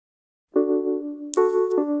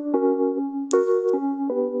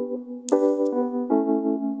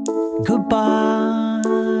Goodbye.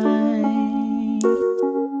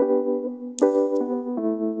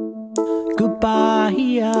 Goodbye.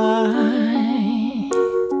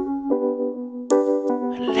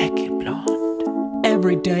 Leggy Blonde.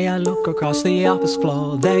 Every day I look across the office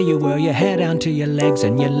floor. There you were, your hair down to your legs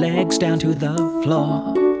and your legs down to the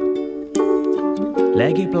floor.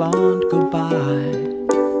 Leggy Blonde, goodbye,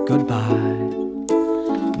 goodbye.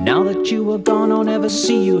 Now that you are gone, I'll never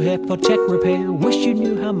see you here for tech repair. Wish you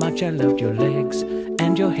knew how much I loved your legs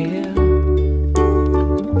and your hair.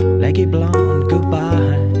 Leggy Blonde,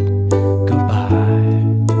 goodbye, goodbye.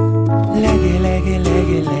 Leggy, leggy,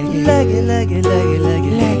 leggy, leggy, leggy, leggy, leggy,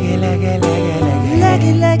 leggy, leggy, leggy, leggy,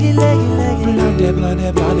 leggy, leggy, leggy, leggy. Blonde, blonde,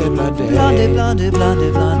 blonde, blonde, blonde, blonde, blonde,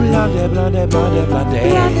 blonde, blonde, blonde, blonde, blonde,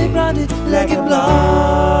 blonde, Leggy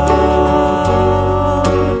Blonde.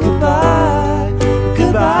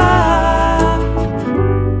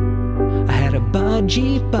 I had a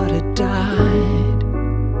budgie, but it died.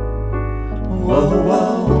 Whoa,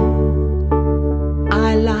 whoa.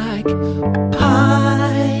 I like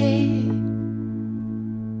pie.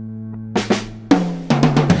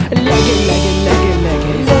 Leggy, leggy, leggy,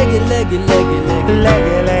 leggy, leggy, leggy, leggy, leggy,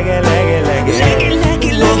 leggy, leggy, leggy, leggy, leggy,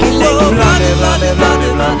 leggy, leggy, leggy. Blonde, blonde, blonde,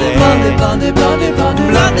 blonde, blonde, blonde, blonde, blonde, blonde,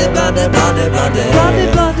 blonde, blonde, blonde, blonde,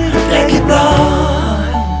 blonde, Leggy Blonde.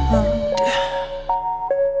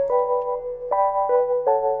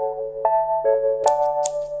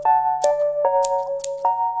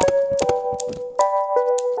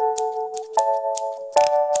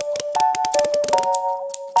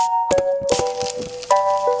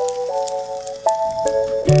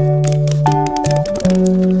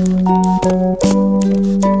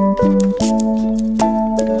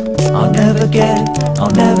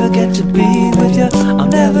 I'll never get to be with you. I'll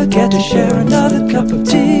never get to share another cup of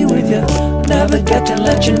tea with you. Never get to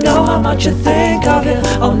let you know how much I think of you.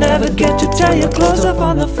 I'll never get to tear your clothes up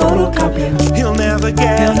on the photocopier. He'll never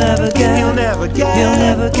get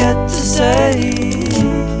to say.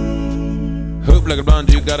 Hoop like a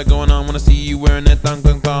blonde, you got it going on. Wanna see you wearing that thong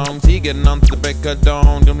thong thong. See you getting on to the break of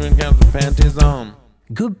dawn. Gonna drink out the panties on.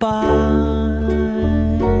 Goodbye.